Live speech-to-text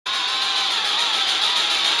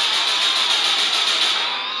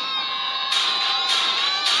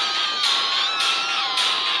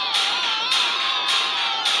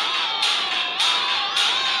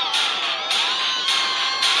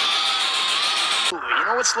Ooh, you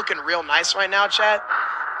know what's looking real nice right now, chat?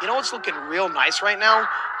 You know what's looking real nice right now?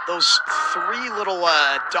 Those 3 little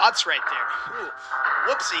dots right there. Ooh,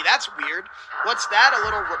 whoopsie, that's weird. What's that? A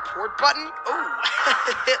little report button? Ooh,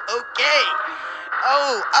 okay.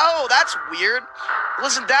 Oh, that's weird.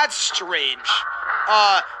 Listen, that's strange.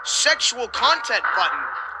 Sexual content button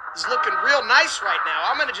is looking real nice right now.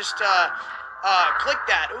 I'm gonna just click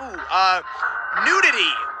that. Ooh,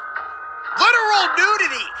 nudity. Literal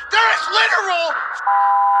nudity. There is literal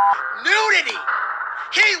nudity.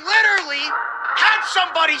 He literally had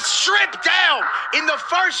somebody stripped down in the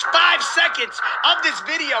first 5 seconds of this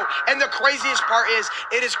video. And the craziest part is,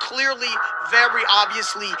 it is clearly, very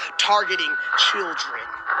obviously targeting children.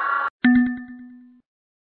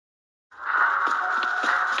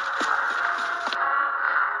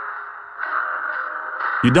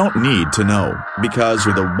 You don't need to know, because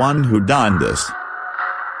you're the one who done this.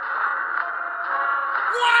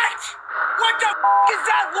 What? What the is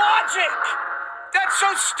that logic? That's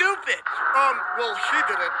so stupid. Well, he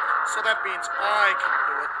did it, so that means I can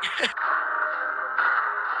do it.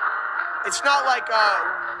 It's not like,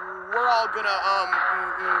 we're all gonna,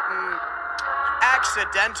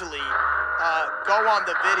 accidentally, go on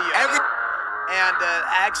the video and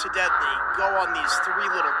accidentally go on these 3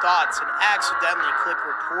 little dots and accidentally click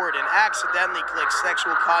report and accidentally click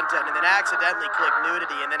sexual content and then accidentally click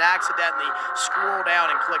nudity and then accidentally scroll down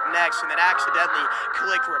and click next and then accidentally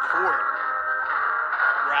click report.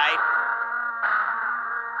 Right?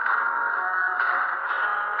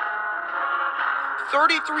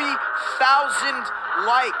 $33,000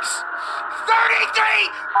 likes.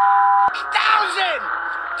 33,000!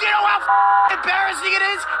 Do you know how embarrassing it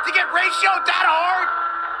is to get ratioed that hard?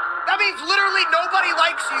 That means literally nobody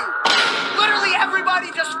likes you. Literally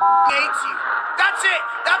everybody just hates you. That's it.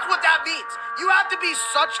 That's what that means. You have to be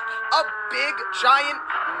such a big, giant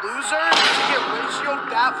loser to get ratioed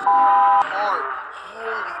that hard.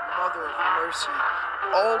 Holy mother of mercy.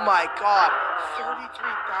 Oh my God. 33,000?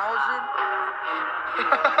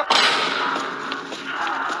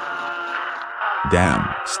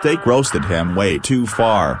 Damn, steak roasted him way too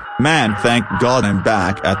far. Man, thank God I'm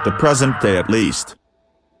back at the present day at least.